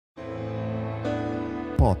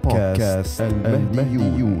بودكاست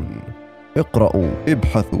المهديون. اقرأوا،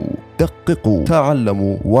 ابحثوا، دققوا،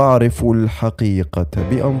 تعلموا، واعرفوا الحقيقة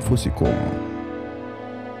بأنفسكم.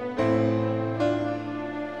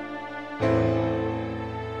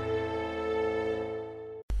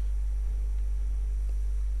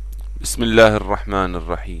 بسم الله الرحمن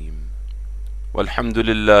الرحيم، والحمد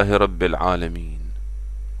لله رب العالمين،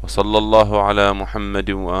 وصلى الله على محمد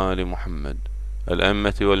وآل محمد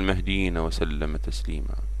الأئمة والمهديين وسلم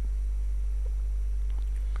تسليما.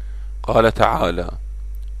 قال تعالى: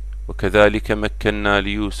 وكذلك مكنا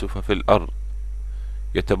ليوسف في الأرض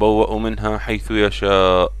يتبوأ منها حيث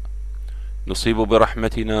يشاء نصيب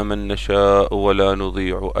برحمتنا من نشاء ولا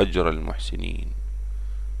نضيع أجر المحسنين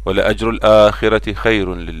ولأجر الآخرة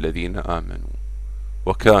خير للذين آمنوا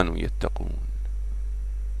وكانوا يتقون.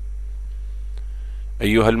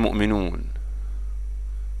 أيها المؤمنون،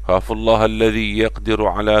 خافوا الله الذي يقدر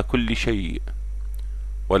على كل شيء،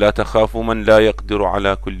 ولا تخافوا من لا يقدر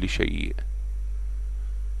على كل شيء،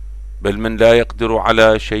 بل من لا يقدر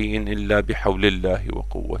على شيء إلا بحول الله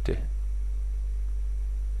وقوته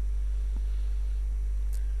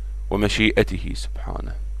ومشيئته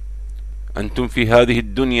سبحانه. أنتم في هذه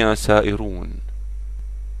الدنيا سائرون،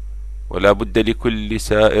 ولا بد لكل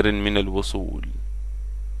سائر من الوصول،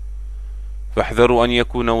 فاحذروا أن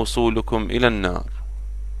يكون وصولكم إلى النار،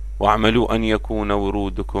 واعملوا أن يكون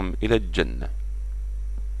ورودكم إلى الجنة.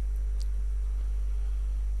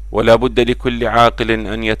 ولا بد لكل عاقل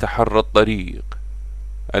أن يتحرى الطريق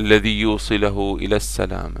الذي يوصله إلى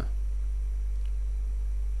السلامة،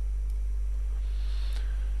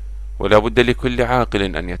 ولا بد لكل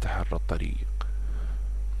عاقل أن يتحرى الطريق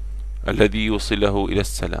الذي يوصله إلى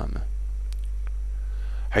السلامة،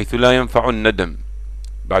 حيث لا ينفع الندم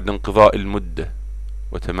بعد انقضاء المدة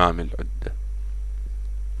وتمام العدة.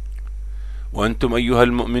 وأنتم أيها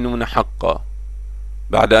المؤمنون حقا،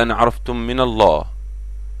 بعد أن عرفتم من الله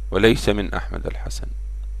وليس من أحمد الحسن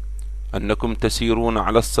أنكم تسيرون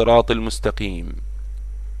على الصراط المستقيم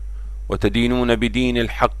وتدينون بدين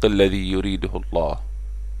الحق الذي يريده الله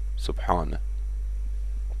سبحانه.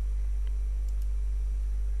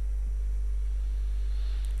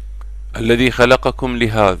 الذي خلقكم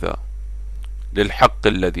لهذا، للحق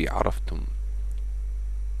الذي عرفتم.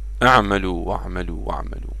 اعملوا واعملوا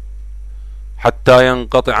واعملوا حتى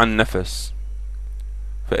ينقطع النفس،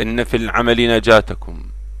 فإن في العمل نجاتكم،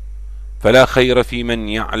 فلا خير في من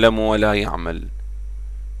يعلم ولا يعمل،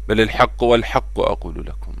 بل الحق والحق أقول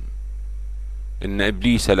لكم إن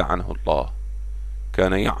إبليس لعنه الله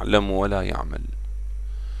كان يعلم ولا يعمل،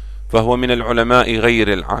 فهو من العلماء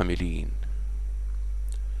غير العاملين.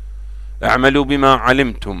 اعملوا بما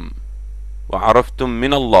علمتم وعرفتم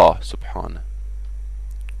من الله سبحانه،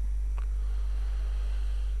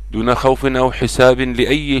 دون خوف أو حساب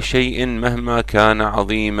لأي شيء مهما كان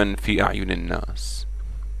عظيما في أعين الناس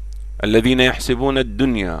الذين يحسبون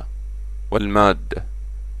الدنيا والمادة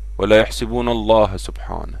ولا يحسبون الله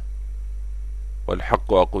سبحانه.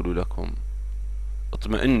 والحق أقول لكم: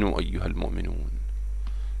 اطمئنوا أيها المؤمنون،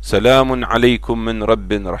 سلام عليكم من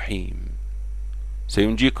رب رحيم،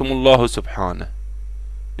 سينجيكم الله سبحانه،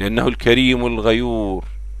 لأنه الكريم الغيور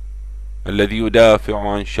الذي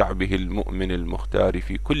يدافع عن شعبه المؤمن المختار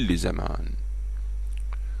في كل زمان.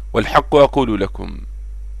 والحق أقول لكم: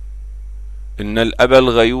 إن الأب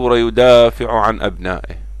الغيور يدافع عن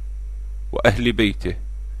أبنائه وأهل بيته،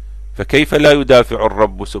 فكيف لا يدافع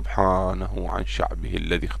الرب سبحانه عن شعبه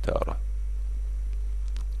الذي اختاره؟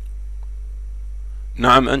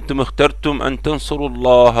 نعم، أنتم اخترتم أن تنصروا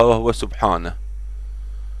الله وهو سبحانه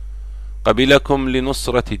قبلكم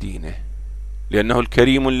لنصرة دينه، لأنه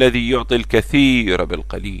الكريم الذي يعطي الكثير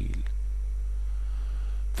بالقليل.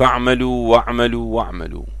 فاعملوا واعملوا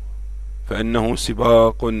واعملوا، فإنه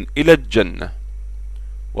سباق إلى الجنة،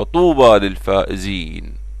 وطوبى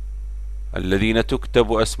للفائزين الذين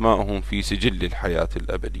تكتب أسماءهم في سجل الحياة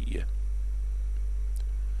الأبدية.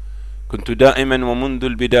 كنت دائما ومنذ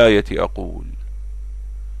البداية أقول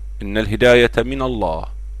إن الهداية من الله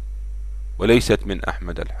وليست من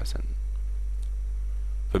أحمد الحسن،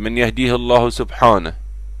 فمن يهديه الله سبحانه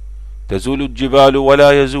تزول الجبال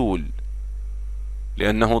ولا يزول،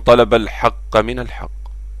 لأنه طلب الحق من الحق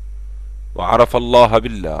وعرف الله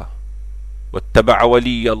بالله واتبع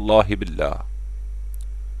ولي الله بالله.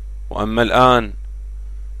 وأما الآن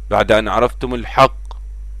بعد أن عرفتم الحق،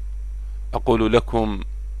 أقول لكم: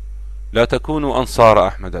 لا تكونوا أنصار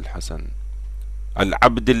أحمد الحسن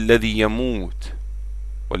العبد الذي يموت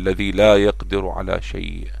والذي لا يقدر على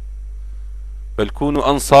شيء، بل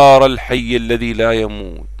كونوا أنصار الحي الذي لا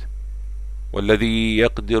يموت والذي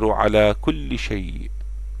يقدر على كل شيء.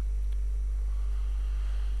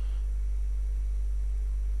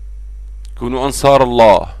 كونوا أنصار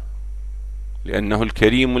الله، لأنه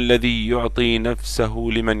الكريم الذي يعطي نفسه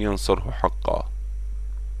لمن ينصره حقا.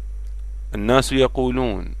 الناس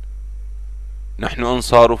يقولون نحن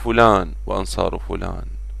أنصار فلان وأنصار فلان،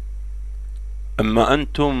 أما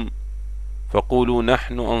أنتم فقولوا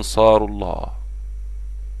نحن أنصار الله.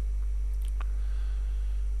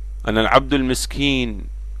 أنا العبد المسكين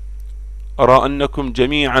أرى أنكم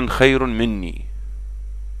جميعا خير مني،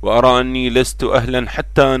 وأرى أني لست أهلا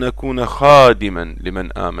حتى أن أكون خادما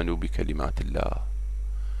لمن آمنوا بكلمات الله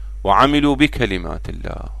وعملوا بكلمات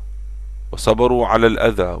الله وصبروا على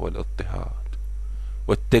الأذى والاضطهاد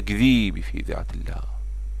والتكذيب في ذات الله،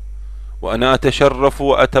 وأنا أتشرف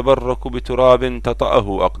وأتبرك بتراب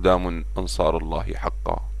تطأه أقدام أنصار الله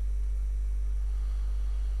حقا.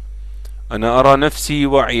 أنا أرى نفسي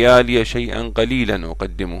وعيالي شيئا قليلا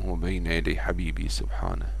أقدمه بين يدي حبيبي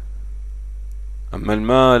سبحانه. أما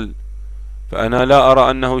المال فأنا لا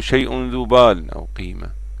أرى أنه شيء ذو بال أو قيمة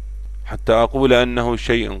حتى أقول أنه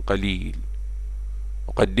شيء قليل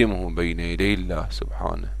أقدمه بين يدي الله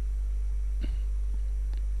سبحانه.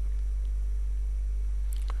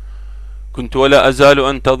 كنت ولا أزال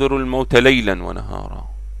أنتظر الموت ليلا ونهارا،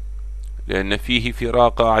 لأن فيه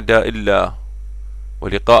فراق أعداء الله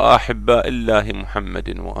ولقاء أحباء الله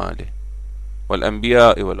محمد وآله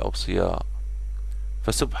والأنبياء والأوصياء.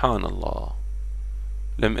 فسبحان الله،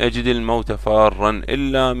 لم أجد الموت فارا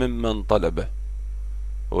إلا ممن طلبه،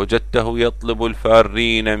 ووجدته يطلب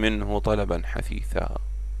الفارين منه طلبا حثيثا.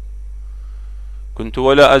 كنت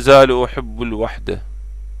ولا أزال أحب الوحدة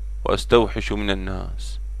وأستوحش من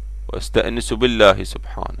الناس وأستأنس بالله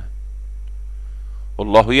سبحانه،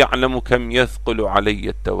 والله يعلم كم يثقل علي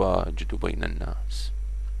التواجد بين الناس،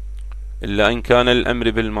 إلا إن كان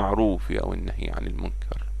الأمر بالمعروف أو النهي عن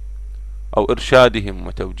المنكر أو إرشادهم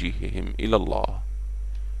وتوجيههم إلى الله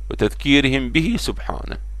وتذكيرهم به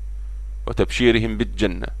سبحانه وتبشيرهم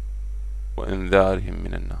بالجنة وإنذارهم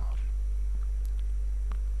من النار.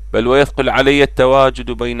 بل ويثقل علي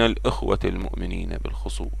التواجد بين الإخوة المؤمنين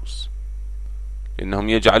بالخصوص، إنهم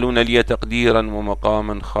يجعلون لي تقديرا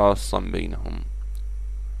ومقاما خاصا بينهم،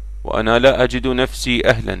 وأنا لا أجد نفسي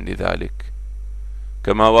أهلا لذلك،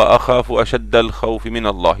 كما وأخاف أشد الخوف من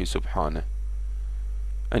الله سبحانه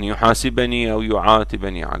أن يحاسبني أو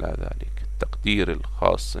يعاتبني على ذلك التقدير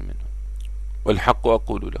الخاص منه. والحق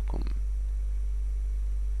أقول لكم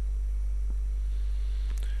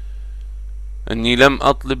أني لم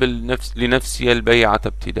أطلب لنفسي البيعة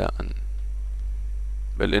ابتداء،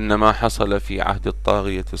 بل إنما حصل في عهد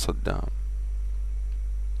الطاغية صدام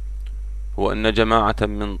هو أن جماعة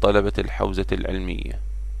من طلبة الحوزة العلمية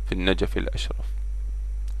في النجف الأشرف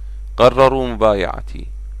قرروا مبايعتي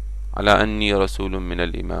على أني رسول من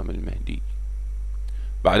الإمام المهدي،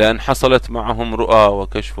 بعد أن حصلت معهم رؤى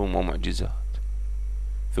وكشف ومعجزات،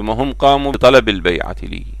 ثم هم قاموا بطلب البيعة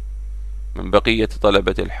لي من بقية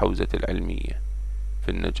طلبة الحوزة العلمية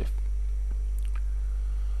في النجف،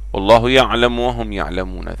 والله يعلم وهم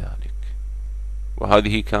يعلمون ذلك.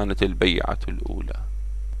 وهذه كانت البيعة الأولى.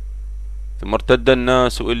 ثم ارتد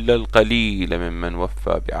الناس إلا القليل ممن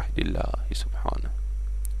وفى بعهد الله سبحانه،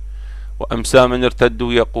 وأمسى من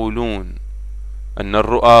ارتدوا يقولون أن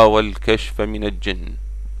الرؤى والكشف من الجن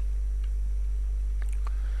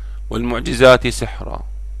والمعجزات سحرا،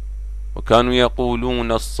 وكانوا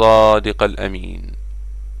يقولون الصادق الأمين،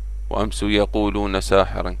 وأمسوا يقولون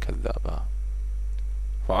ساحرا كذابا.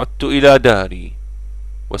 فعدت إلى داري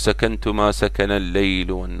وسكنت ما سكن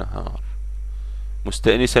الليل والنهار،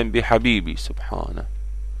 مستأنسا بحبيبي سبحانه،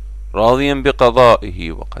 راضيا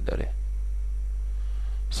بقضائه وقدره،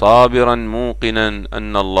 صابرا موقنا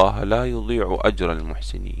أن الله لا يضيع أجر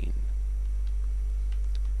المحسنين.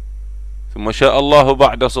 ثم شاء الله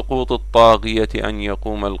بعد سقوط الطاغية أن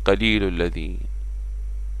يقوم القليل الذين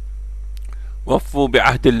وفوا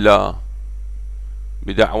بعهد الله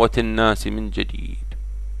بدعوة الناس من جديد،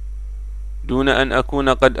 دون أن أكون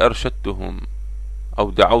قد أرشدتهم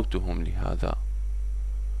أو دعوتهم لهذا،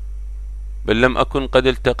 بل لم أكن قد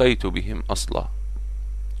التقيت بهم أصلا.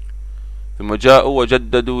 ثم جاءوا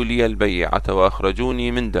وجددوا لي البيعة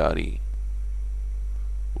وأخرجوني من داري،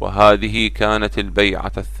 وهذه كانت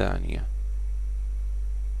البيعة الثانية،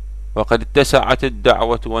 وقد اتسعت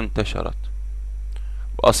الدعوة وانتشرت،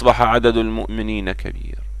 وأصبح عدد المؤمنين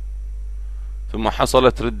كبير. ثم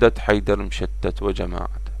حصلت ردة حيدر مشتت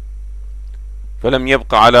وجماعته، فلم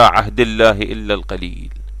يبق على عهد الله إلا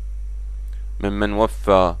القليل ممن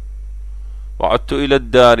وفى. وعدت إلى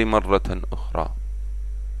الدار مرة أخرى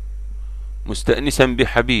مستأنسا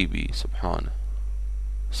بحبيبي سبحانه،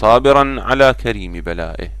 صابرا على كريم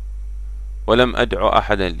بلائه، ولم أدع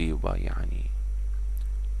أحدا ليبايعني،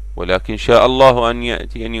 ولكن شاء الله أن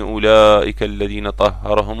يأتيني أولئك الذين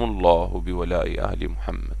طهرهم الله بولاء آل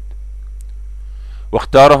محمد،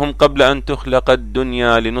 واختارهم قبل أن تخلق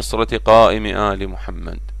الدنيا لنصرة قائم آل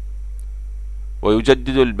محمد،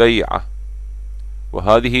 ويجدد البيعة.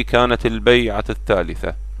 وهذه كانت البيعة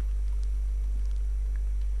الثالثة.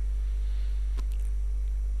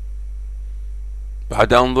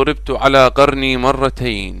 بعد أن ضربت على قرني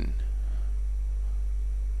مرتين،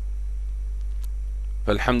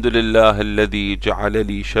 فالحمد لله الذي جعل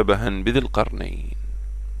لي شبها بذي القرنين،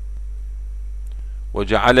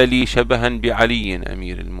 وجعل لي شبها بعلي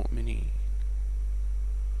أمير المؤمنين.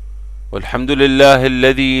 والحمد لله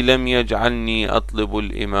الذي لم يجعلني أطلب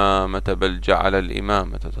الإمامة، بل جعل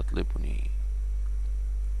الإمامة تطلبني.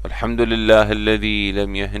 والحمد لله الذي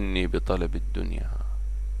لم يهني بطلب الدنيا،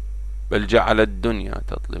 بل جعل الدنيا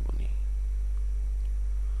تطلبني.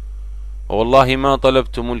 والله ما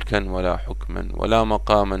طلبت ملكا ولا حكما ولا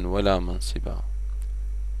مقاما ولا منصبا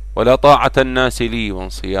ولا طاعة الناس لي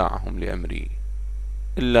وانصياعهم لأمري،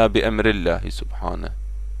 إلا بأمر الله سبحانه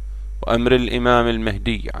وأمر الإمام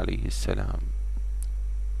المهدي عليه السلام.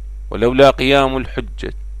 ولولا قيام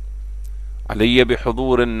الحجة علي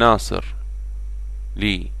بحضور الناصر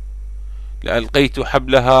لي لألقيت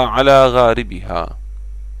حبلها على غاربها.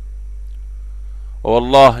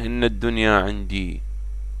 والله إن الدنيا عندي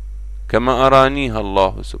كما أرانيها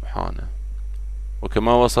الله سبحانه،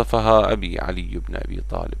 وكما وصفها أبي علي بن أبي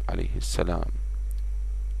طالب عليه السلام،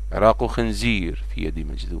 عراق خنزير في يد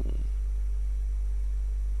مجذوم.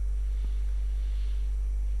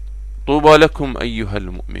 طوبى لكم أيها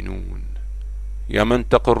المؤمنون يا من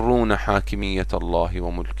تقرون حاكمية الله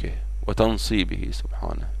وملكه وتنصيبه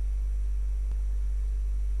سبحانه.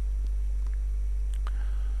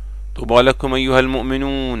 طوبى لكم أيها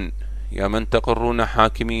المؤمنون يا من تقرون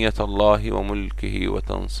حاكمية الله وملكه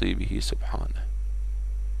وتنصيبه سبحانه.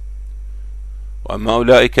 وأما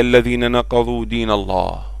أولئك الذين نقضوا دين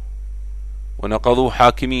الله ونقضوا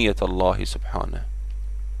حاكمية الله سبحانه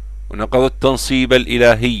ونقضوا التنصيب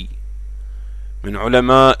الإلهي من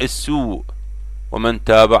علماء السوء ومن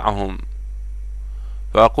تابعهم،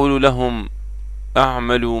 فأقول لهم: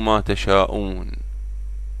 أعملوا ما تشاءون،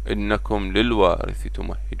 إنكم للوارث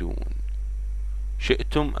تمهدون،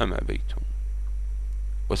 شئتم أم أبيتم،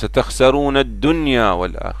 وستخسرون الدنيا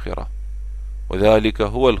والآخرة، وذلك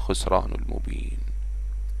هو الخسران المبين.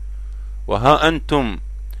 وها أنتم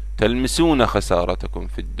تلمسون خسارتكم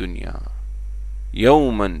في الدنيا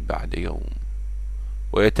يوما بعد يوم،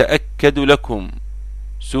 ويتأكد لكم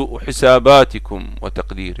سوء حساباتكم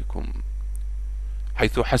وتقديركم،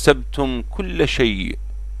 حيث حسبتم كل شيء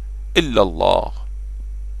إلا الله،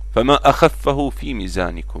 فما أخفه في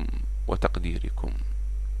ميزانكم وتقديركم،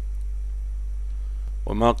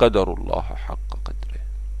 وما قدر الله حق قدره.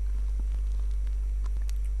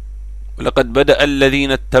 ولقد بدأ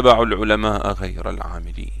الذين اتبعوا العلماء غير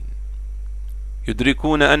العاملين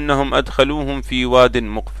يدركون أنهم أدخلوهم في واد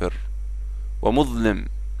مقفر ومظلم،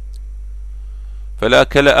 فلا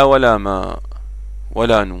كلأ ولا ماء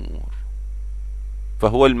ولا نور،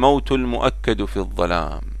 فهو الموت المؤكد في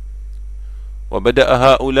الظلام. وبدأ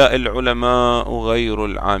هؤلاء العلماء غير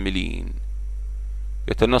العاملين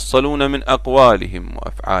يتنصلون من أقوالهم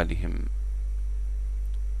وأفعالهم.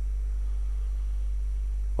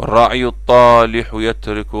 والراعي الطالح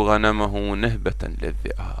يترك غنمه نهبة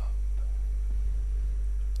للذئاب.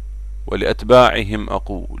 ولأتباعهم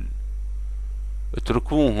أقول: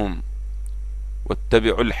 اتركوهم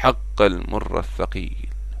واتبعوا الحق المر الثقيل،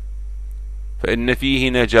 فإن فيه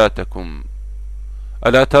نجاتكم.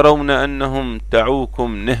 ألا ترون أنهم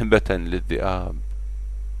دعوكم نهبة للذئاب؟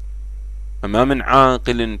 أما من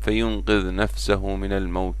عاقل فينقذ نفسه من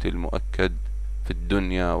الموت المؤكد في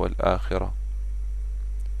الدنيا والآخرة؟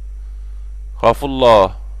 خافوا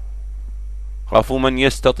الله، خافوا من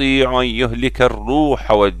يستطيع أن يهلك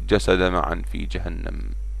الروح والجسد معا في جهنم.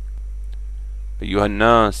 أيها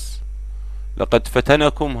الناس، لقد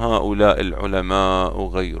فتنكم هؤلاء العلماء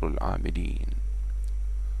غير العاملين،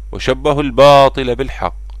 وشبهوا الباطل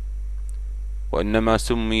بالحق، وإنما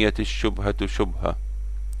سميت الشبهة شبهة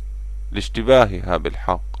لاشتباهها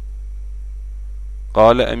بالحق.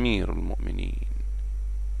 قال أمير المؤمنين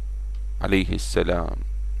عليه السلام: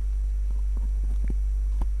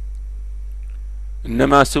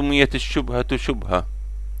 إنما سميت الشبهة شبهة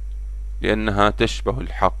لأنها تشبه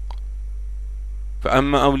الحق.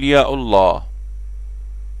 فأما أولياء الله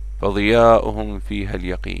فضياؤهم فيها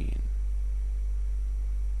اليقين،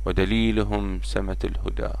 ودليلهم سمة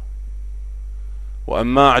الهدى.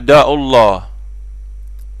 وأما أعداء الله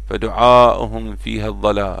فدعاؤهم فيها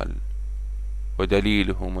الضلال،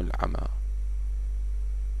 ودليلهم العمى.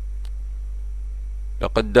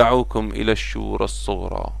 لقد دعوكم إلى الشورى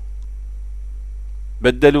الصغرى،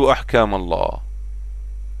 بدلوا أحكام الله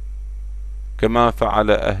كما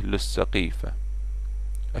فعل أهل السقيفة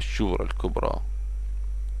الشورى الكبرى.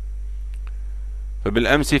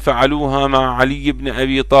 فبالأمس فعلوها مع علي بن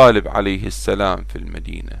أبي طالب عليه السلام في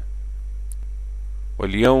المدينة،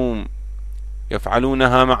 واليوم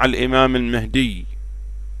يفعلونها مع الإمام المهدي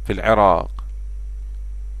في العراق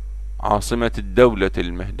عاصمة الدولة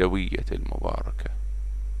المهدوية المباركة.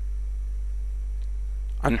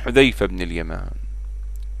 عن حذيفة بن اليمان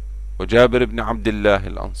وجابر بن عبد الله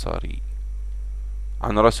الأنصاري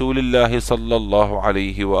عن رسول الله صلى الله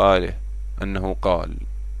عليه وآله أنه قال: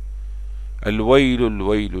 الويل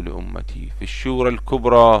الويل لأمتي في الشورى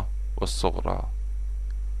الكبرى والصغرى.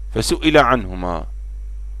 فسئل عنهما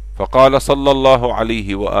فقال صلى الله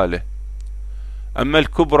عليه وآله: أما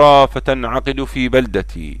الكبرى فتنعقد في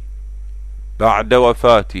بلدتي بعد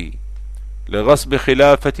وفاتي لغصب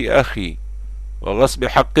خلافة أخي وغصب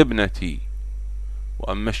حق ابنتي،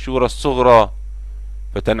 وأما الشورى الصغرى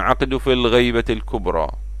فتنعقد في الغيبة الكبرى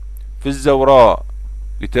في الزوراء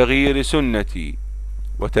لتغيير سنتي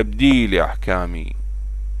وتبديل أحكامي.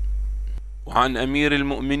 وعن أمير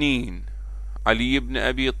المؤمنين علي بن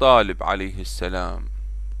أبي طالب عليه السلام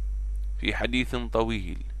في حديث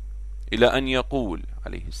طويل إلى أن يقول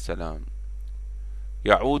عليه السلام: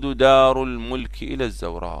 يعود دار الملك إلى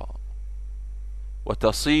الزوراء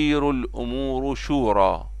وتصير الأمور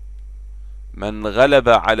شورى، من غلب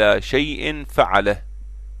على شيء فعله،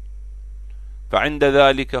 فعند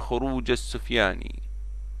ذلك خروج السفياني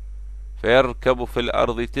فيركب في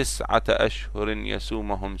الأرض 9 أشهر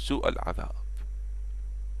يسومهم سوء العذاب.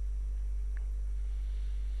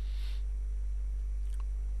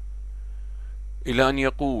 إلى أن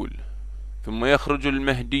يقول: ثم يخرج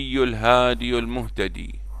المهدي الهادي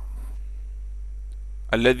المهتدي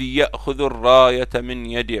الذي يأخذ الراية من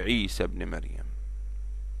يد عيسى بن مريم.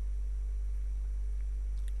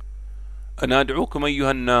 أنا أدعوكم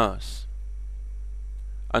أيها الناس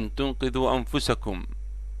أن تنقذوا أنفسكم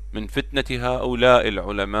من فتنة هؤلاء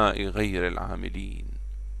العلماء غير العاملين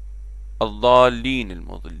الضالين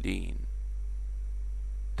المضلين.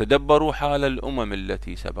 تدبروا حال الأمم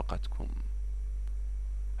التي سبقتكم،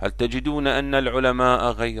 هل تجدون أن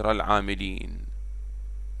العلماء غير العاملين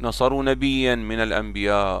نصروا نبيا من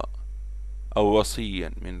الأنبياء أو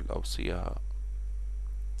وصيا من الأوصياء؟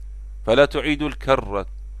 فلا تعيدوا الكرة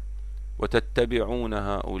وتتبعون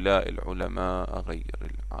هؤلاء العلماء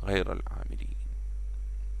غير العاملين،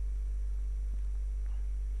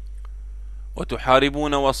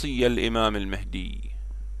 وتحاربون وصي الإمام المهدي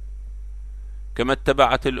كما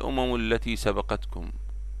اتبعت الأمم التي سبقتكم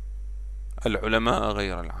العلماء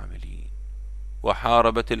غير العاملين،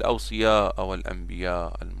 وحاربت الأوصياء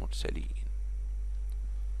والأنبياء المرسلين.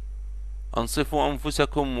 أنصفوا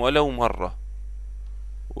أنفسكم ولو مرة،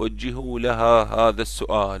 وجهوا لها هذا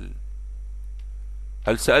السؤال: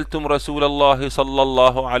 هل سألتم رسول الله صلى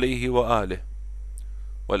الله عليه وآله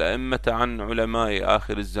والأئمة عن علماء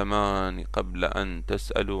آخر الزمان قبل أن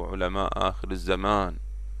تسألوا علماء آخر الزمان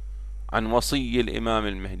عن وصي الإمام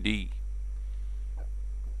المهدي؟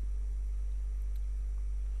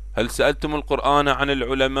 هل سألتم القرآن عن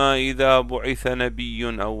العلماء إذا بعث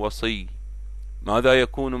نبي أو وصي ماذا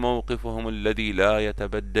يكون موقفهم الذي لا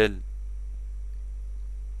يتبدل؟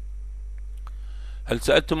 هل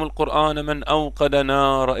سألتم القرآن من أوقد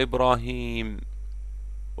نار إبراهيم،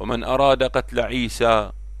 ومن أراد قتل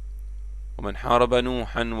عيسى، ومن حارب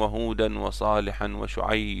نوحا وهودا وصالحا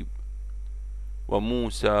وشعيب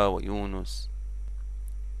وموسى ويونس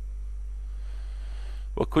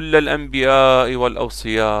وكل الأنبياء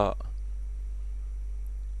والأوصياء؟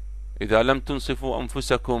 إذا لم تنصفوا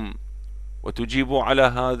أنفسكم وتجيبوا على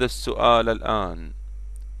هذا السؤال الآن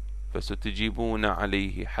فستجيبون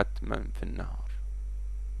عليه حتما في النار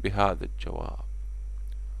بهذا الجواب: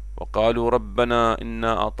 وقالوا ربنا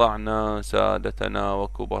إنا أطعنا سادتنا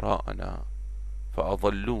وكبراءنا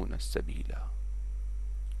فأضلونا السبيلا.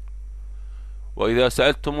 وإذا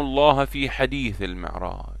سألتم الله في حديث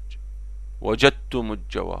المعراج وجدتم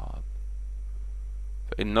الجواب،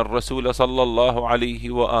 فإن الرسول صلى الله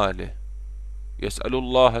عليه وآله يسأل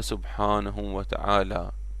الله سبحانه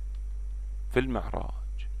وتعالى في المعراج: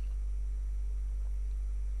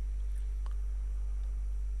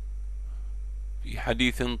 في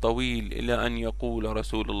حديث طويل إلى أن يقول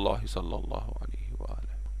رسول الله صلى الله عليه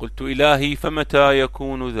وآله: قلت إلهي فمتى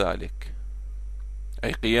يكون ذلك،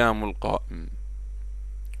 أي قيام القائم؟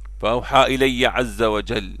 فأوحى إلي عز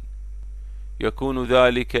وجل: يكون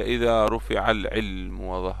ذلك إذا رفع العلم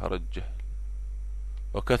وظهر الجهل،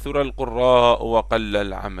 وكثر القراء وقل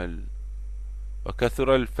العمل،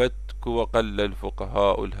 وكثر الفتك الحق وقل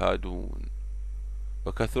الفقهاء الهادون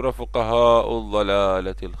وكثر فقهاء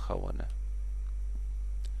الضلالة الخونة.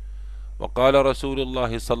 وقال رسول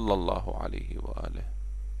الله صلى الله عليه وآله: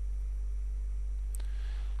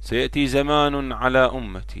 سيأتي زمان على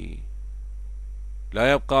أمتي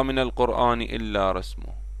لا يبقى من القرآن إلا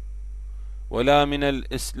رسمه ولا من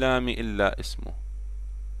الإسلام إلا اسمه،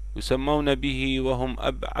 يسمون به وهم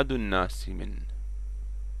أبعد الناس منه،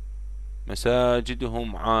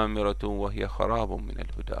 مساجدهم عامرة وهي خراب من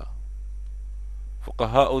الهدى.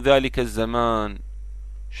 فقهاء ذلك الزمان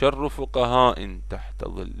شر فقهاء تحت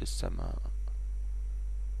ظل السماء،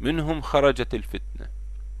 منهم خرجت الفتنة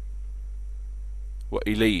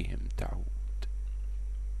وإليهم تعود.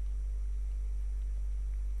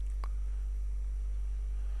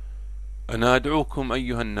 أنا أدعوكم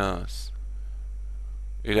أيها الناس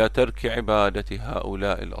إلى ترك عبادة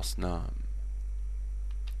هؤلاء الأصنام،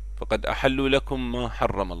 فقد أحلوا لكم ما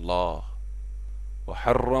حرم الله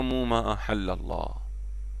وحرموا ما أحل الله،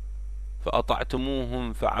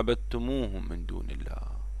 فأطعتموهم فعبدتموهم من دون الله.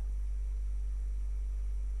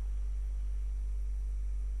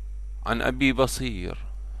 عن أبي بصير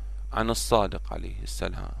عن الصادق عليه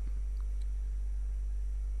السلام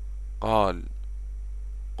قال: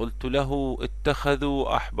 قلت له: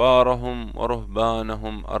 اتخذوا أحبارهم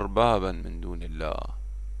ورهبانهم أربابا من دون الله.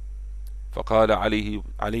 فقال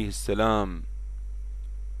عليه السلام: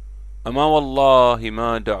 أما والله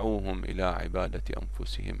ما دعوهم إلى عبادة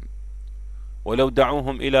أنفسهم، ولو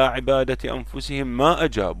دعوهم إلى عبادة أنفسهم ما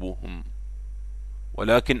أجابوهم،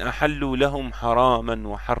 ولكن أحلوا لهم حراما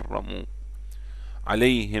وحرموا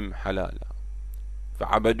عليهم حلالا،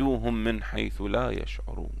 فعبدوهم من حيث لا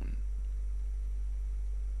يشعرون.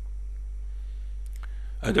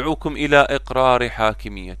 أدعوكم إلى إقرار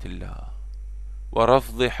حاكمية الله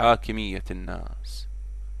ورفض حاكمية الناس.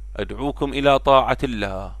 أدعوكم إلى طاعة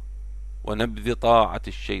الله ونبذ طاعة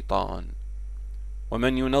الشيطان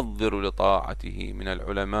ومن ينظر لطاعته من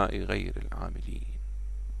العلماء غير العاملين.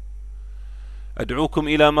 أدعوكم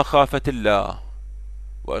إلى مخافة الله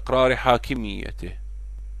وإقرار حاكميته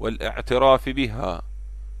والاعتراف بها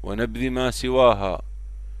ونبذ ما سواها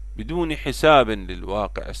بدون حساب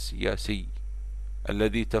للواقع السياسي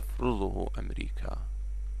الذي تفرضه أمريكا.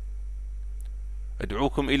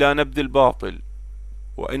 أدعوكم إلى نبذ الباطل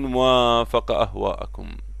وإن وافق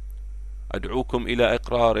أهواءكم. أدعوكم إلى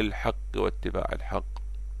إقرار الحق واتباع الحق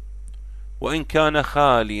وإن كان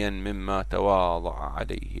خاليا مما تواضع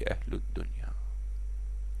عليه أهل الدنيا.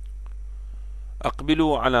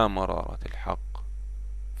 أقبلوا على مرارة الحق،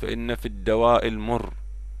 فإن في الدواء المر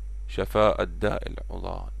شفاء الداء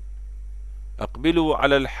العضال. أقبلوا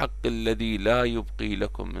على الحق الذي لا يبقي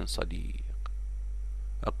لكم من صديق.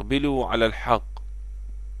 أقبلوا على الحق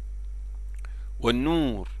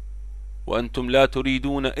والنور وأنتم لا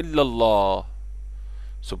تريدون إلا الله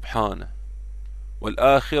سبحانه،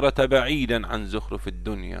 والآخرة بعيدا عن زخرف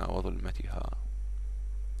الدنيا وظلمتها.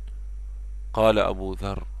 قال أبو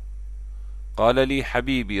ذر: قال لي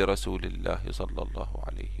حبيبي رسول الله صلى الله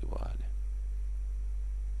عليه وآله: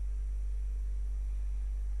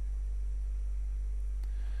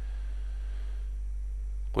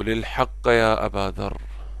 قل الحق يا أبا ذر،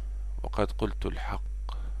 وقد قلت الحق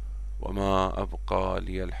وما أبقى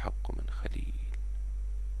لي الحق من خليل.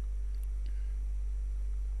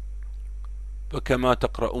 فكما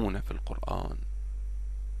تقرؤون في القرآن: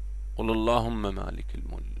 قل اللهم مالك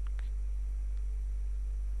الملك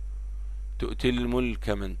تؤتي الملك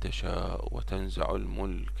من تشاء وتنزع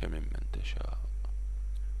الملك ممن تشاء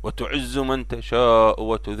وتعز من تشاء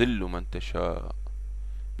وتذل من تشاء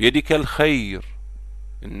بيدك الخير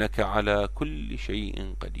إنك على كل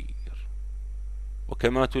شيء قدير.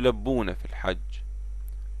 وكما تلبون في الحج: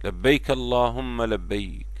 لبيك اللهم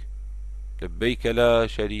لبيك لبيك لا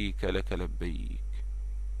شريك لك لبيك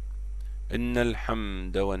إن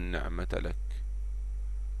الحمد والنعمة لك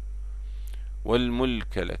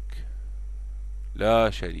والملك لك لا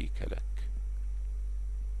شريك لك.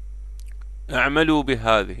 اعملوا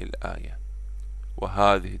بهذه الآية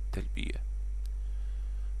وهذه التلبية،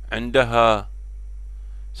 عندها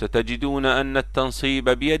ستجدون أن التنصيب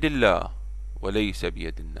بيد الله وليس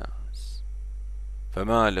بيد الناس،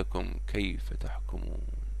 فما لكم كيف تحكمون؟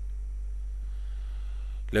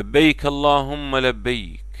 لبيك اللهم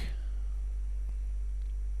لبيك،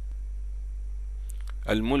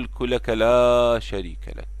 الملك لك لا شريك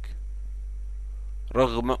لك،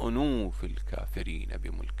 رغم أنوف الكافرين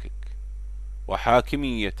بملكك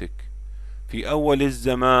وحاكميتك في أول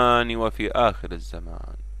الزمان وفي آخر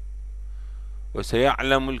الزمان.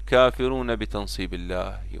 وسيعلم الكافرون بتنصيب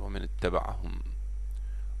الله ومن اتبعهم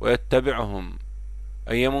ويتبعهم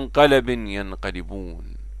أي منقلب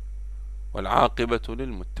ينقلبون، والعاقبة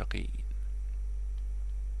للمتقين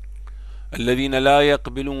الذين لا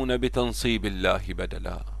يقبلون بتنصيب الله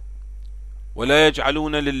بدلا ولا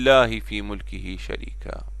يجعلون لله في ملكه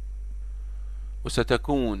شريكا.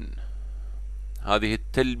 وستكون هذه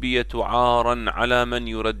التلبية عارا على من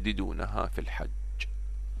يرددونها في الحج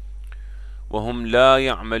وهم لا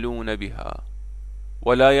يعملون بها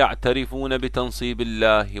ولا يعترفون بتنصيب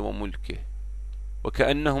الله وملكه،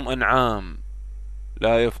 وكأنهم أنعام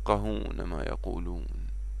لا يفقهون ما يقولون،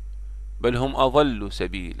 بل هم أضل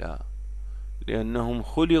سبيلا لأنهم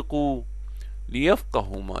خلقوا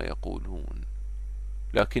ليفقهوا ما يقولون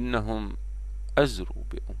لكنهم أزروا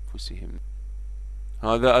بأنفسهم.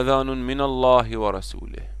 هذا أذان من الله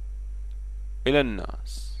ورسوله إلى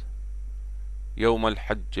الناس يوم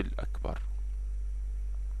الحج الأكبر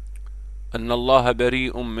أن الله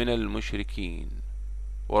بريء من المشركين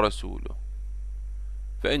ورسوله،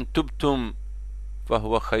 فإن تبتم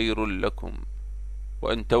فهو خير لكم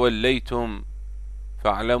وإن توليتم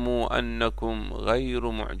فاعلموا أنكم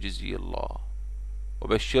غير معجزي الله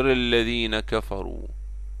وبشر الذين كفروا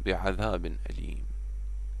بعذاب أليم.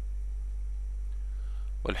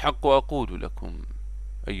 والحق أقول لكم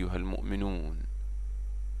أيها المؤمنون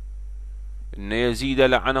إن يزيد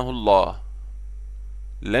لعنه الله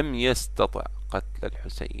لم يستطع قتل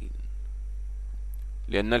الحسين،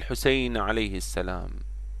 لأن الحسين عليه السلام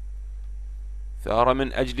ثار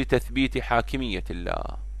من أجل تثبيت حاكمية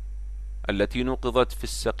الله التي نقضت في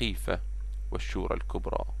السقيفة والشورى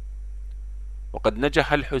الكبرى، وقد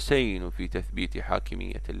نجح الحسين في تثبيت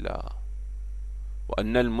حاكمية الله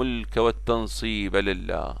وأن الملك والتنصيب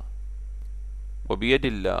لله وبيد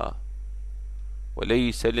الله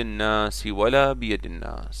وليس للناس ولا بيد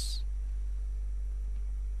الناس.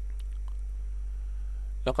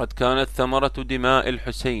 لقد كانت ثمرة دماء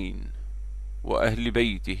الحسين وأهل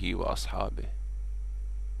بيته وأصحابه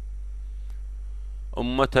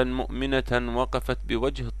أمة مؤمنة وقفت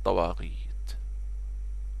بوجه الطواغيت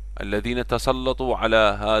الذين تسلطوا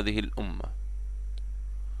على هذه الأمة،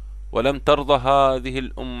 ولم ترضى هذه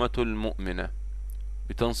الأمة المؤمنة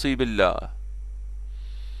بتنصيب الله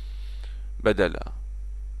بدلا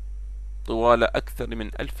طوال أكثر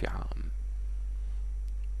من 1000 عام.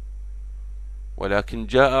 ولكن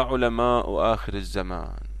جاء علماء آخر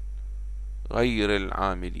الزمان غير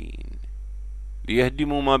العاملين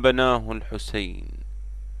ليهدموا ما بناه الحسين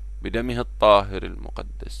بدمه الطاهر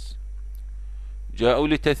المقدس، جاءوا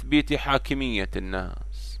لتثبيت حاكمية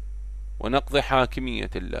الناس ونقض حاكمية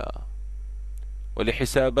الله،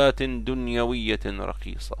 ولحسابات دنيوية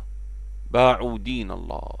رخيصة باعوا دين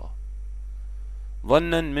الله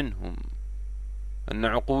ظنا منهم أن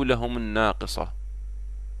عقولهم الناقصة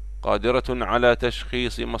قادرة على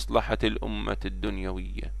تشخيص مصلحة الأمة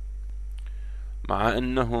الدنيوية، مع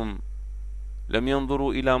أنهم لم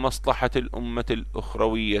ينظروا إلى مصلحة الأمة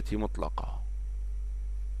الأخروية مطلقا.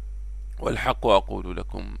 والحق أقول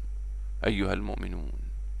لكم أيها المؤمنون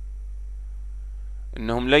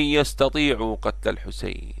إنهم لن يستطيعوا قتل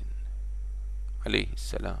الحسين عليه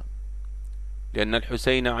السلام، لأن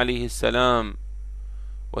الحسين عليه السلام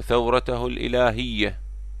وثورته الإلهية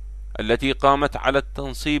التي قامت على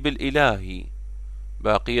التنصيب الإلهي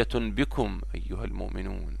باقية بكم أيها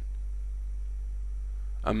المؤمنون.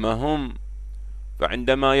 أما هم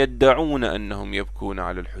فعندما يدعون أنهم يبكون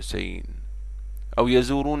على الحسين أو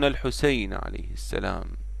يزورون الحسين عليه السلام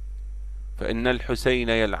فإن الحسين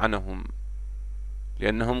يلعنهم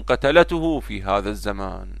لأنهم قتلته في هذا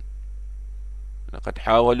الزمان. لقد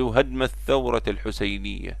حاولوا هدم الثورة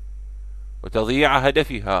الحسينية وتضييع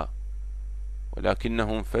هدفها،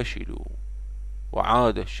 ولكنهم فشلوا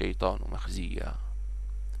وعاد الشيطان مخزيا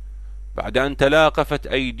بعد أن تلاقفت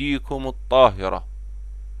أيديكم الطاهرة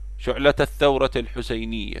شعلة الثورة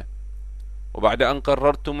الحسينية، وبعد أن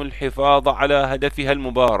قررتم الحفاظ على هدفها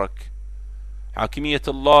المبارك حاكمية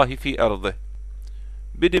الله في أرضه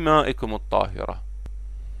بدمائكم الطاهرة.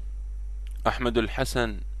 أحمد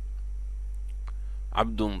الحسن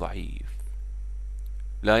عبد ضعيف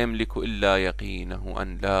لا يملك إلا يقينه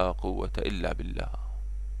أن لا قوة إلا بالله،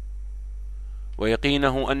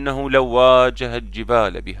 ويقينه أنه لو واجه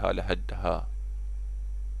الجبال بها لهدها.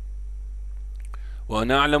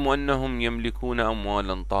 وأنا أعلم أنهم يملكون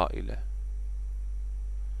أموالا طائلة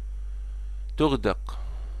تغدق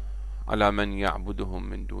على من يعبدهم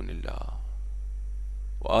من دون الله،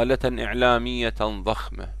 وآلة إعلامية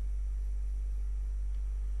ضخمة،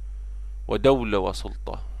 ودولة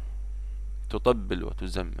وسلطة تطبل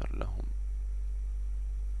وتزمر لهم،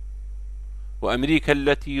 وأمريكا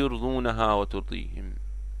التي يرضونها وترضيهم.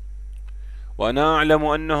 وأنا أعلم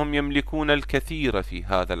أنهم يملكون الكثير في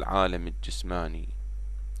هذا العالم الجسماني،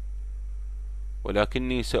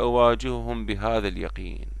 ولكني سأواجههم بهذا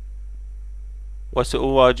اليقين،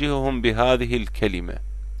 وسأواجههم بهذه الكلمة: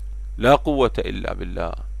 لا قوة إلا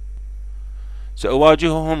بالله.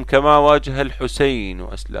 سأواجههم كما واجه الحسين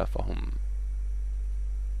وأسلافهم،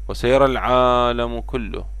 وسيرى العالم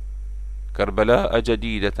كله كربلاء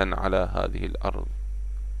جديدة على هذه الأرض،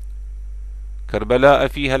 كربلاء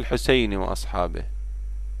فيها الحسين وأصحابه،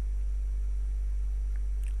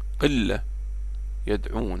 قلة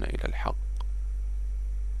يدعون إلى الحق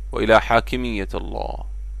وإلى حاكمية الله،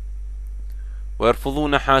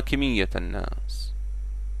 ويرفضون حاكمية الناس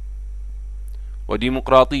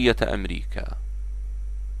وديمقراطية أمريكا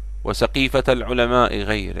وسقيفة العلماء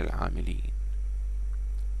غير العاملين.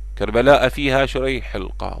 كربلاء فيها شريح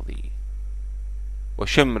القاضي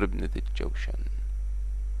وشمر بن ذي الجوشن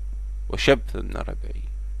وشبث بن ربعي،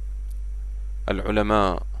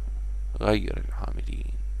 العلماء غير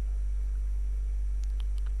العاملين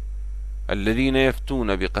الذين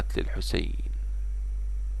يفتون بقتل الحسين.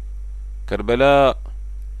 كربلاء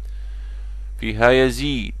فيها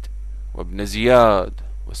يزيد وابن زياد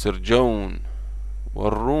وسرجون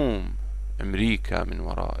والروم، أمريكا من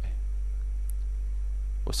ورائه،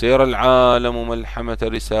 وسيرى العالم ملحمة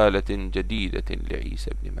رسالة جديدة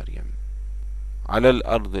لعيسى بن مريم على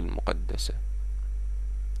الأرض المقدسة،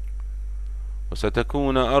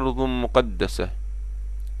 وستكون أرض مقدسة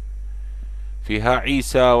فيها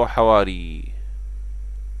عيسى وحواريه،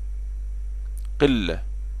 قلة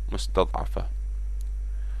مستضعفة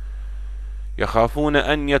يخافون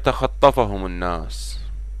أن يتخطفهم الناس.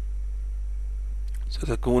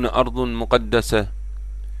 ستكون أرض مقدسة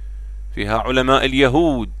فيها علماء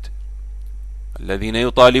اليهود الذين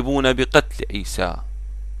يطالبون بقتل عيسى،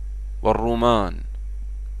 والرومان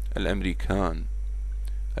الأمريكان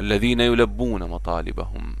الذين يلبون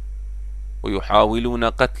مطالبهم ويحاولون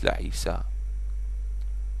قتل عيسى.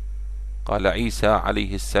 قال عيسى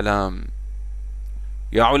عليه السلام: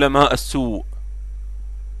 يا علماء السوء،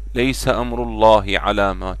 ليس أمر الله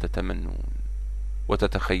على ما تتمنون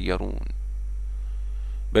وتتخيرون،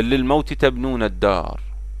 بل للموت تبنون الدار،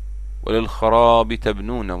 وللخراب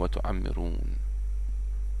تبنون وتعمرون،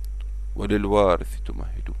 وللوارث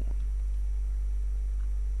تمهدون.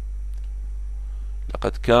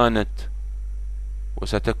 لقد كانت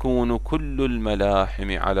وستكون كل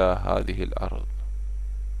الملاحم على هذه الأرض،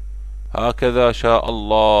 هكذا شاء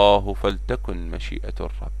الله فلتكن مشيئة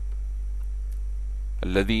الرب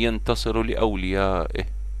الذي ينتصر لأوليائه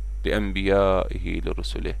لأنبيائه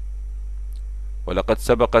لرسله. ولقد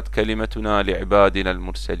سبقت كلمتنا لعبادنا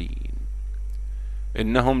المرسلين،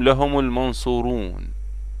 إنهم لهم المنصورون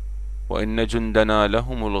وإن جندنا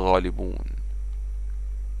لهم الغالبون.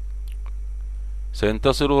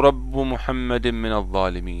 سينتصر رب محمد من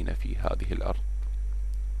الظالمين في هذه الأرض،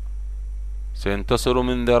 سينتصر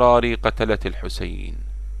من ذراري قتلة الحسين،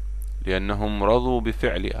 لأنهم رضوا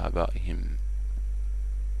بفعل آبائهم.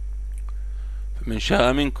 فمن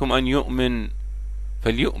شاء منكم أن يؤمن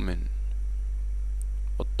فليؤمن،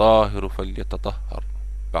 والطاهر فليتطهر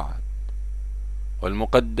بعد،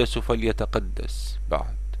 والمقدس فليتقدس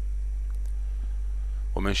بعد.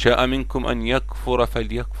 ومن شاء منكم أن يكفر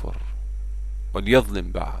فليكفر،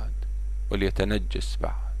 وليظلم بعد، وليتنجس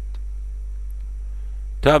بعد.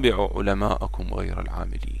 تابعوا علماءكم غير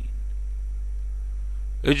العاملين،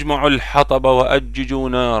 اجمعوا الحطب وأججوا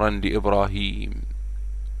نارا لإبراهيم،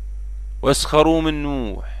 واسخروا من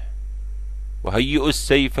نوح، وهيئوا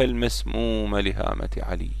السيف المسموم لهامة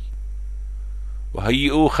علي،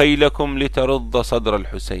 وهيئوا خيلكم لترض صدر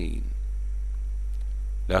الحسين.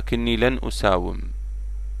 لكني لن أساوم،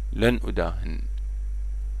 لن أداهن،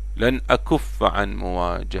 لن أكف عن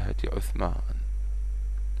مواجهة عثمان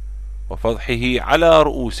وفضحه على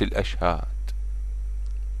رؤوس الأشهاد.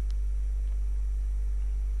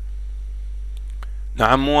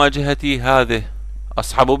 نعم، مواجهتي هذه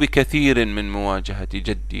أصعب بكثير من مواجهة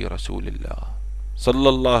جدي رسول الله صلى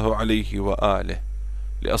الله عليه وآله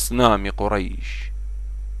لأصنام قريش،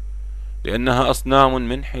 لأنها أصنام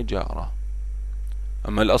من حجارة.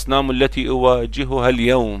 أما الأصنام التي أواجهها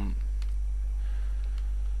اليوم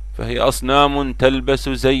فهي أصنام تلبس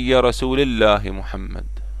زي رسول الله محمد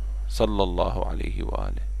صلى الله عليه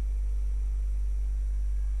وآله.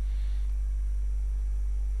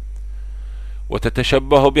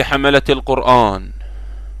 وتتشبه بحملة القرآن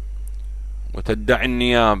وتدعي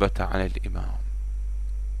النيابة عن الإمام.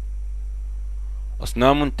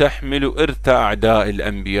 أصنام تحمل إرث أعداء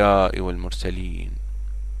الأنبياء والمرسلين،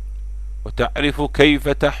 وتعرف كيف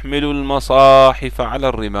تحمل المصاحف على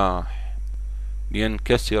الرماح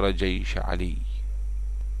لينكسر جيش علي،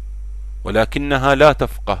 ولكنها لا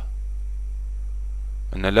تفقه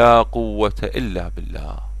أن لا قوة إلا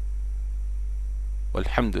بالله،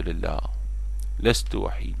 والحمد لله لست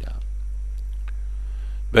وحيدا،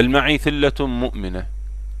 بل معي ثلة مؤمنة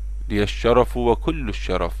لي الشرف وكل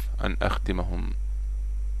الشرف أن أخدمهم.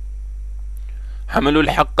 حملوا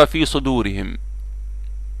الحق في صدورهم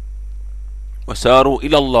وساروا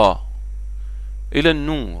إلى الله، إلى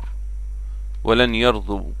النور، ولن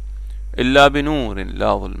يرضوا إلا بنور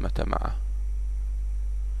لا ظلمة معه.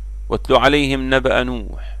 واتل عليهم نبأ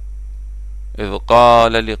نوح إذ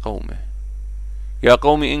قال لقومه يا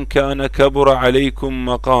قوم إن كان كبر عليكم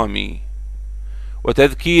مقامي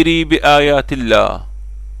وتذكيري بآيات الله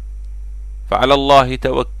فعلى الله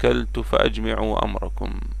توكلت فأجمعوا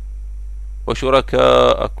أمركم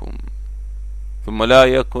وشركاءكم ثم لا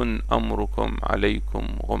يكن أمركم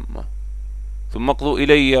عليكم غمة ثم اقضوا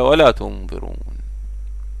إلي ولا تنظرون.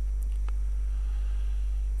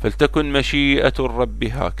 فلتكن مشيئة الرب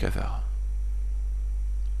هكذا،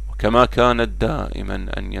 وكما كانت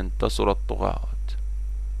دائما أن ينتصر الطغاة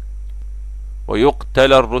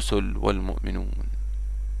ويقتل الرسل والمؤمنون،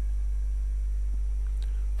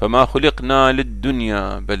 فما خلقنا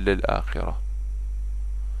للدنيا بل للآخرة.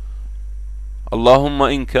 اللهم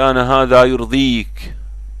إن كان هذا يرضيك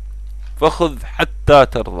فخذ حتى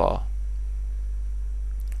ترضى،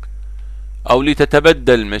 أو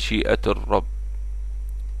لتتبدل مشيئة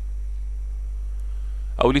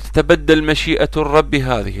الرب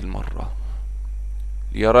هذه المرة،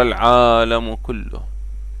 ليرى العالم كله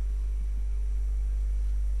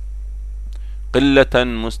قلة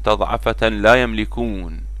مستضعفة لا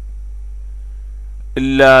يملكون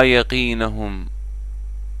إلا يقينهم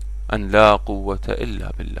أن لا قوة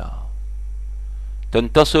إلا بالله،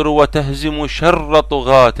 تنتصر وتهزم شر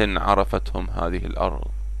طغاة عرفتهم هذه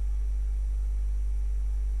الأرض.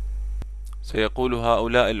 سيقول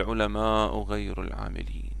هؤلاء العلماء غير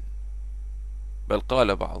العاملين، بل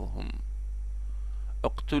قال بعضهم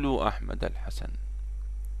اقتلوا أحمد الحسن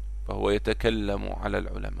فهو يتكلم على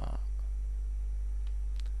العلماء.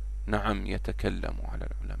 نعم يتكلم على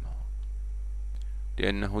العلماء،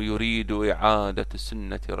 لأنه يريد إعادة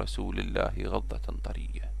سنة رسول الله غضة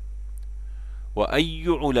طرية. وأي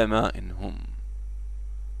علماء هم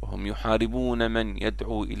وهم يحاربون من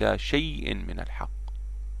يدعو إلى شيء من الحق،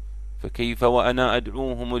 فكيف وأنا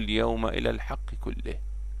أدعوهم اليوم إلى الحق كله؟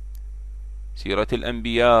 سيرة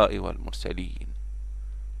الأنبياء والمرسلين،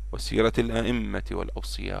 وسيرة الأئمة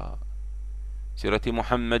والأوصياء، سيرة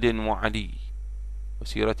محمد وعلي،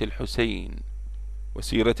 وسيرة الحسين،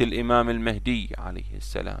 وسيرة الإمام المهدي عليه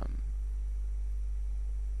السلام،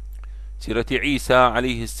 سيرة عيسى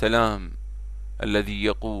عليه السلام الذي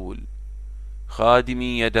يقول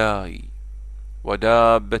خادمي يداي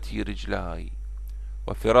ودابتي رجلاي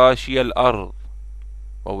وفراشي الأرض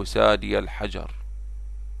ووسادي الحجر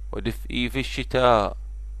ودفئي في الشتاء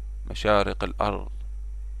مشارق الأرض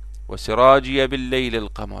وسراجي بالليل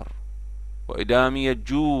القمر وإدامي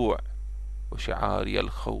الجوع وشعاري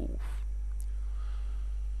الخوف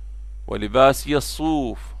ولباسي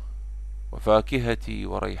الصوف وفاكهتي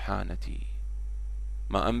وريحانتي،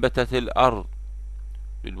 ما أنبتت الأرض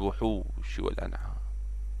للوحوش والأنعام.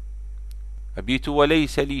 أبيت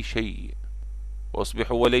وليس لي شيء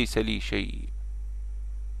وأصبح وليس لي شيء،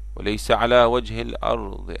 وليس على وجه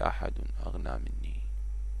الأرض أحد أغنى مني.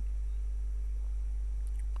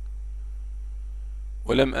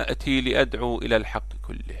 ولم أأتي لأدعو إلى الحق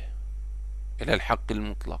كله، إلى الحق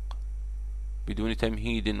المطلق بدون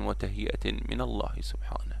تمهيد وتهيئة من الله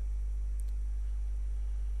سبحانه.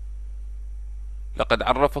 لقد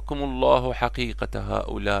عرفكم الله حقيقة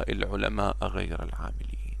هؤلاء العلماء غير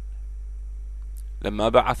العاملين. لما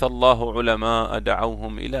بعث الله علماء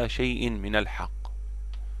دعوهم إلى شيء من الحق،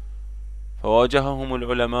 فواجههم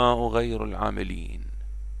العلماء غير العاملين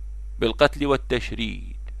بالقتل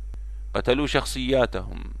والتشريد، قتلوا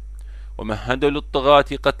شخصياتهم ومهدوا للطغاة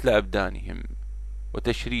قتل أبدانهم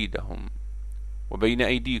وتشريدهم. وبين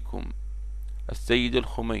أيديكم السيد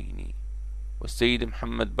الخميني والسيد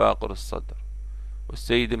محمد باقر الصدر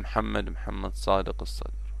والسيد محمد صادق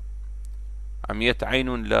الصدر، عميت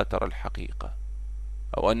عين لا ترى الحقيقة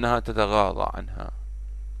أو أنها تتغاضى عنها.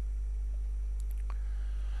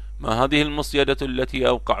 ما هذه المصيدة التي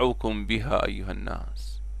أوقعوكم بها أيها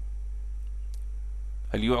الناس؟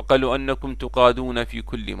 هل يعقل أنكم تقادون في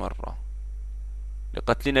كل مرة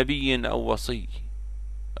لقتل نبي أو وصي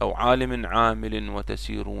أو عالم عامل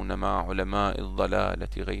وتسيرون مع علماء الضلالة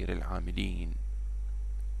غير العاملين،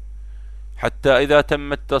 حتى إذا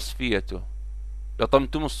تمت تصفيته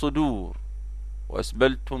لطمتم الصدور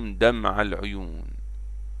وأسبلتم دمع العيون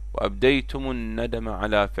وأبديتم الندم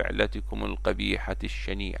على فعلتكم القبيحة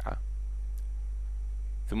الشنيعة،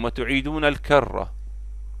 ثم تعيدون الكرة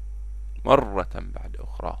مرة بعد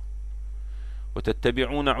أخرى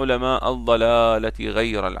وتتبعون علماء الضلالة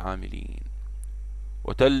غير العاملين،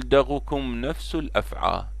 وتلدغكم نفس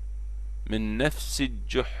الأفعى من نفس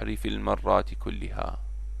الجحر في المرات كلها.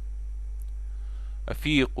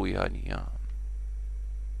 أفيقوا يا نيام،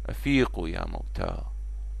 أفيقوا يا موتى.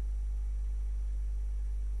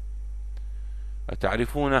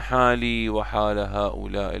 أتعرفون حالي وحال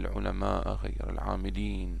هؤلاء العلماء غير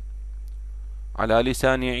العاملين على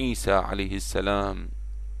لسان عيسى عليه السلام؟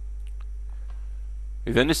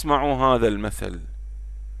 إذا نسمعوا هذا المثل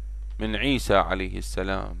من عيسى عليه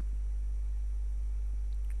السلام: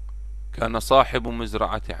 كان صاحب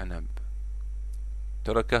مزرعة عنب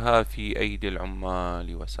تركها في أيدي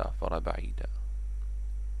العمال وسافر بعيدا،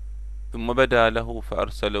 ثم بدا له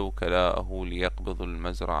فأرسل وكلاءه ليقبضوا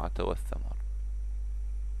المزرعة والثمر،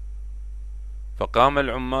 فقام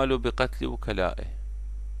العمال بقتل وكلائه،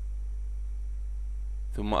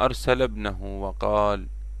 ثم أرسل ابنه وقال: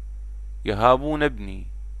 يهابون ابني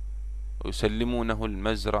ويسلمونه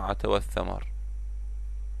المزرعة والثمر،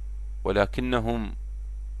 ولكنهم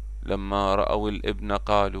لما رأوا الابن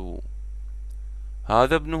قالوا: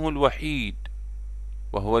 هذا ابنه الوحيد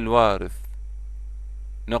وهو الوارث،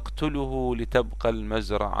 نقتله لتبقى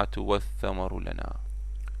المزرعة والثمر لنا.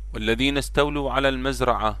 والذين استولوا على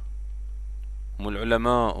المزرعة هم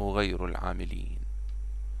العلماء غير العاملين،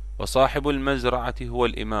 وصاحب المزرعة هو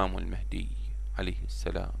الإمام المهدي عليه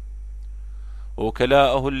السلام،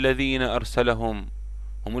 ووكلاءه الذين أرسلهم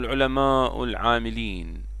هم العلماء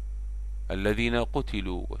العاملين الذين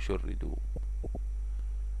قتلوا وشردوا.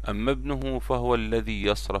 أما ابنه فهو الذي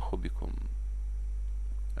يصرخ بكم: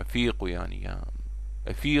 أفيقوا يا نيام،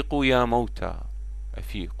 أفيقوا يا موتى،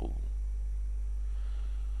 أفيقوا.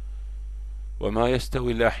 وما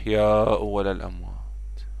يستوي الأحياء ولا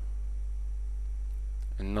الأموات،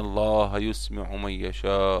 إن الله يسمع من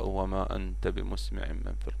يشاء وما أنت بمسمع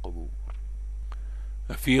من في القبور.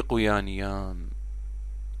 أفيقوا يا نيام،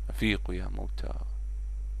 أفيقوا يا موتى.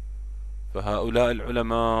 فهؤلاء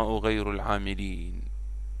العلماء غير العاملين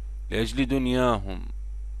لأجل دنياهم،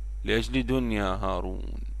 لأجل دنيا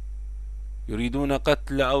هارون، يريدون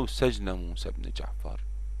قتل أو سجن موسى بن جعفر.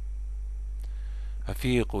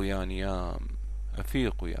 أفيقوا يا نيام،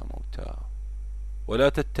 أفيقوا يا موتى، ولا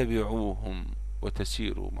تتبعوهم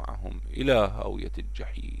وتسيروا معهم إلى هاوية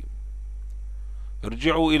الجحيم.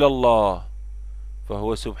 ارجعوا إلى الله،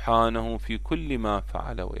 فهو سبحانه في كل ما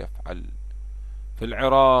فعل ويفعل في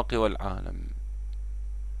العراق والعالم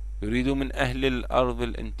يريد من أهل الأرض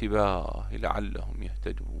الانتباه لعلهم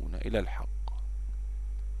يهتدون إلى الحق.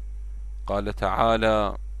 قال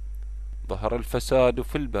تعالى: ظهر الفساد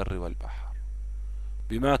في البر والبحر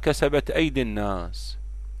بما كسبت أيدي الناس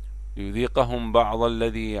ليذيقهم بعض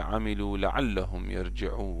الذي عملوا لعلهم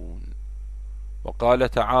يرجعون. وقال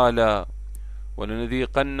تعالى: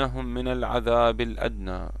 ولنذيقنهم من العذاب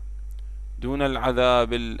الأدنى دون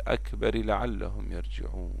العذاب الأكبر لعلهم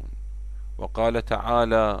يرجعون. وقال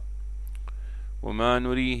تعالى: وما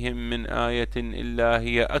نريهم من آية إلا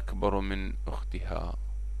هي أكبر من أختها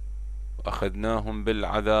وأخذناهم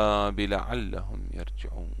بالعذاب لعلهم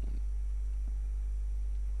يرجعون.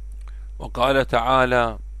 وقال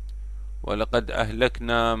تعالى: ولقد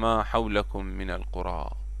أهلكنا ما حولكم من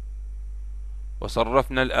القرى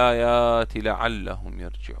وصرفنا الآيات لعلهم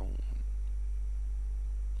يرجعون.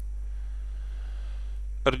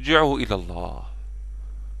 ارجعوا إلى الله،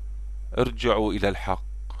 ارجعوا إلى الحق،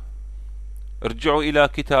 ارجعوا إلى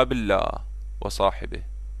كتاب الله وصاحبه،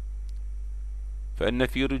 فإن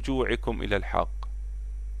في رجوعكم إلى الحق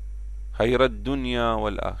خير الدنيا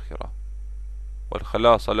والآخرة،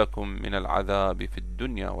 والخلاص لكم من العذاب في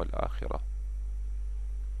الدنيا والآخرة،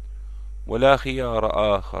 ولا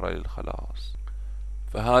خيار آخر للخلاص.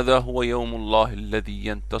 فهذا هو يوم الله الذي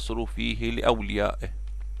ينتصر فيه لأوليائه،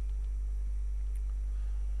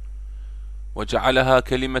 وجعلها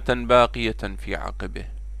كلمة باقية في عقبه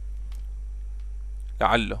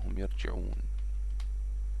لعلهم يرجعون.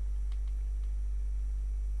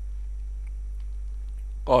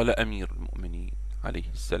 قال أمير المؤمنين عليه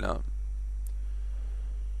السلام: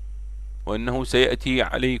 وإنه سيأتي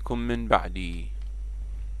عليكم من بعدي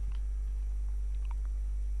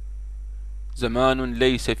زمان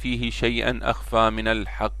ليس فيه شيئا أخفى من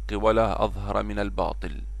الحق ولا أظهر من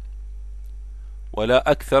الباطل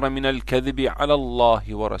ولا أكثر من الكذب على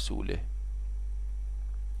الله ورسوله،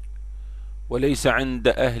 وليس عند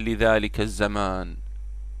أهل ذلك الزمان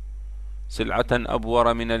سلعة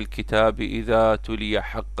أبور من الكتاب إذا تلي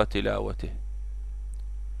حق تلاوته،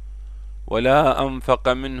 ولا أنفق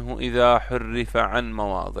منه إذا حرف عن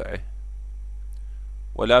مواضعه،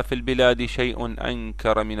 ولا في البلاد شيء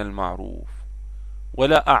أنكر من المعروف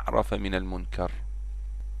ولا أعرف من المنكر.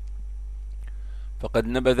 فقد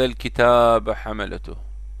نبذ الكتاب حملته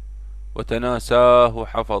وتناساه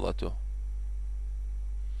حفظته.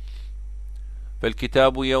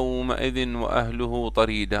 فالكتاب يومئذ وأهله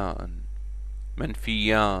طريدان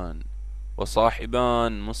منفيان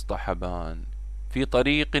وصاحبان مصطحبان في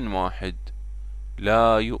طريق واحد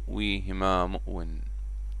لا يؤويهما مؤو.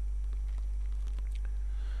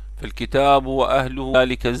 فالكتاب وأهله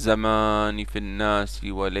ذلك الزمان في الناس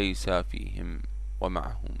وليس فيهم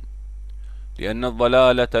ومعهم، لأن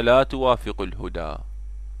الضلالة لا توافق الهدى،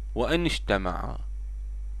 وإن اجتمعا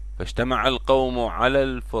فاجتمع القوم على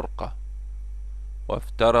الفرقة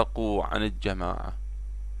وافترقوا عن الجماعة،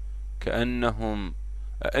 كأنهم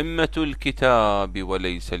أئمة الكتاب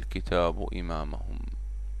وليس الكتاب إمامهم،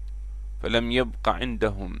 فلم يبق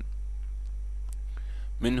عندهم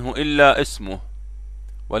منه إلا اسمه،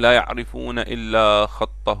 ولا يعرفون إلا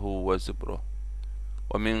خطه وزبره.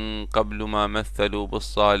 ومن قبل ما مثلوا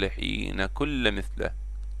بالصالحين كل مثله،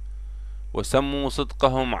 وسموا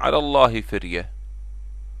صدقهم على الله فرية،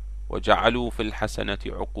 وجعلوا في الحسنة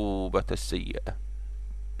عقوبة السيئة.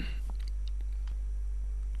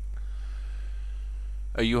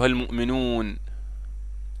 أيها المؤمنون،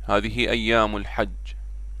 هذه أيام الحج،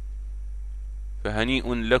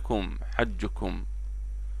 فهنيء لكم حجكم،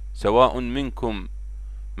 سواء منكم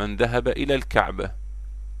من ذهب إلى الكعبة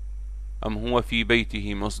أم هو في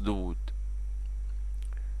بيته مسدود،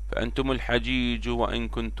 فأنتم الحجيج وإن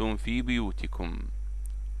كنتم في بيوتكم،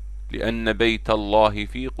 لأن بيت الله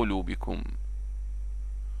في قلوبكم.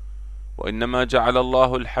 وإنما جعل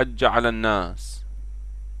الله الحج على الناس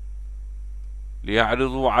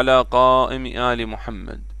ليعرضوا على قائم آل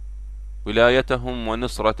محمد ولايتهم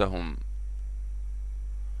ونصرتهم،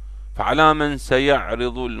 فعلى من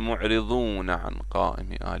سيعرض المعرضون عن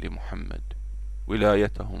قائم آل محمد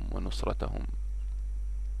ولايتهم ونصرتهم؟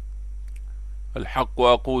 الحق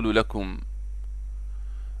أقول لكم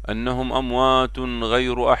أنهم أموات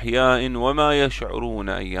غير أحياء، وما يشعرون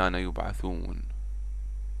أيان يبعثون.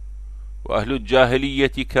 وأهل الجاهلية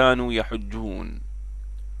كانوا يحجون،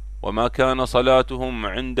 وما كان صلاتهم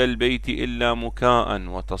عند البيت إلا مكاء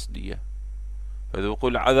وتصدية، فذوقوا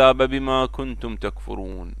العذاب بما كنتم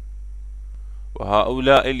تكفرون.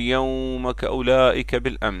 وهؤلاء اليوم كأولئك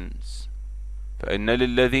بالأمس، فإن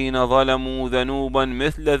للذين ظلموا ذنوبا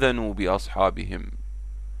مثل ذنوب أصحابهم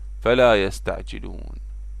فلا يستعجلون.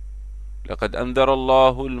 لقد أنذر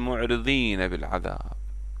الله المعرضين بالعذاب،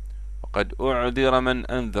 وقد أعذر من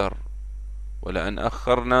أنذر، ولئن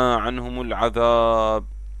أخرنا عنهم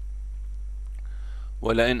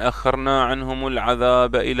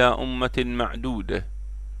العذاب إلى أمة معدودة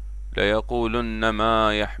ليقولن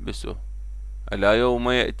ما يحبسه، ألا يوم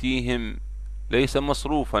يأتيهم ليس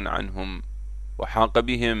مصروفا عنهم، وحاق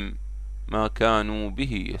بهم ما كانوا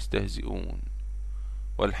به يستهزئون.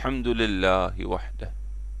 والحمد لله وحده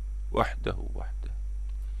وحده.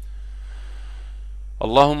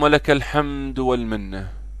 اللهم لك الحمد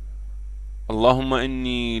والمنة. اللهم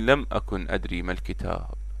إني لم أكن أدري ما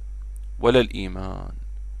الكتاب ولا الإيمان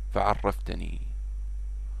فعرفتني.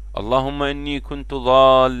 اللهم إني كنت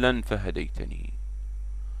ضالا فهديتني.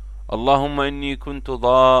 اللهم إني كنت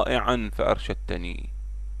ضائعا فأرشدتني.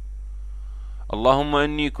 اللهم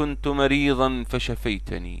إني كنت مريضا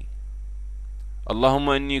فشفيتني. اللهم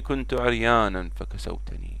إني كنت عريانا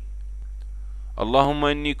فكسوتني. اللهم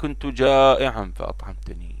إني كنت جائعا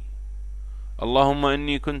فأطعمتني. اللهم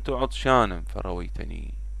إني كنت عطشانا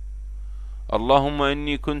فرويتني. اللهم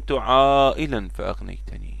إني كنت عائلا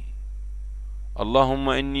فأغنيتني. اللهم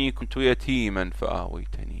إني كنت يتيما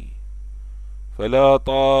فآويتني. فلا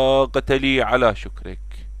طاقة لي على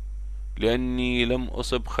شكرك، لأني لم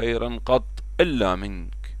أصب خيرا قط إلا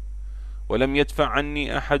منك، ولم يدفع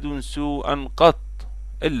عني أحد سوءا قط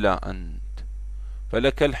إلا أنت،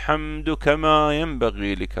 فلك الحمد كما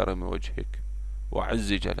ينبغي لكرم وجهك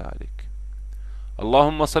وعز جلالك.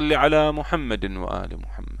 اللهم صل على محمد وآل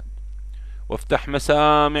محمد، وافتح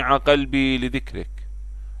مسامع قلبي لذكرك،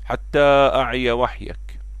 حتى أعي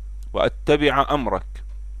وحيك وأتبع أمرك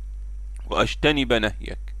وأجتنب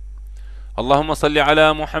نهيك. اللهم صل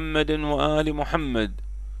على محمد وآل محمد،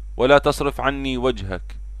 ولا تصرف عني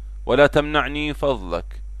وجهك، ولا تمنعني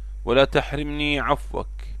فضلك، ولا تحرمني عفوك،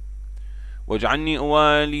 واجعلني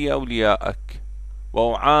أوالي أولياءك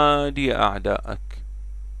وأعادي أعداءك،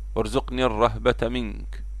 وارزقني الرهبة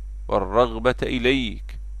منك والرغبة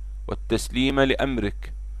إليك والتسليم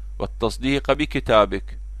لأمرك والتصديق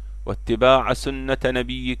بكتابك واتباع سنة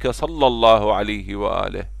نبيك صلى الله عليه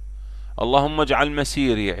وآله. اللهم اجعل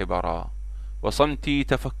مسيري عبرا، وصمتي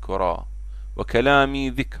تفكرا، وكلامي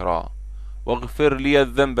ذكرا، واغفر لي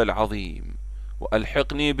الذنب العظيم،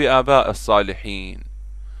 وألحقني بآباء الصالحين،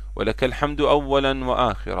 ولك الحمد أولا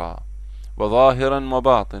وآخرا وظاهرا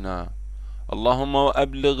وباطنا. اللهم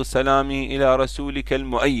وأبلغ سلامي إلى رسولك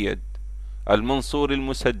المؤيد المنصور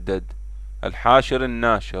المسدد الحاشر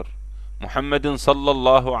الناشر محمد صلى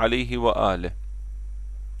الله عليه وآله،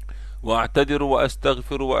 وأعتذر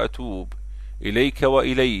وأستغفر وأتوب إليك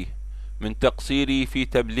وإليه من تقصيري في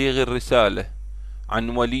تبليغ الرسالة عن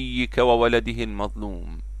وليك وولده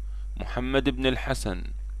المظلوم محمد بن الحسن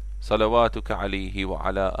صلواتك عليه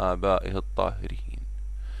وعلى آبائه الطاهرين.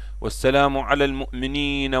 والسلام على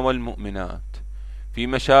المؤمنين والمؤمنات في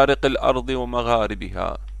مشارق الأرض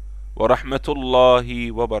ومغاربها، ورحمة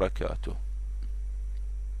الله وبركاته.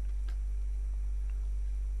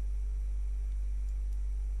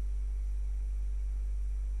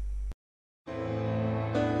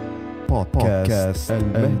 بودكاست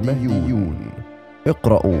المهديون.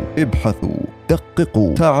 اقرأوا، ابحثوا،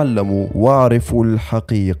 دققوا، تعلموا، واعرفوا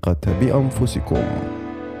الحقيقة بأنفسكم.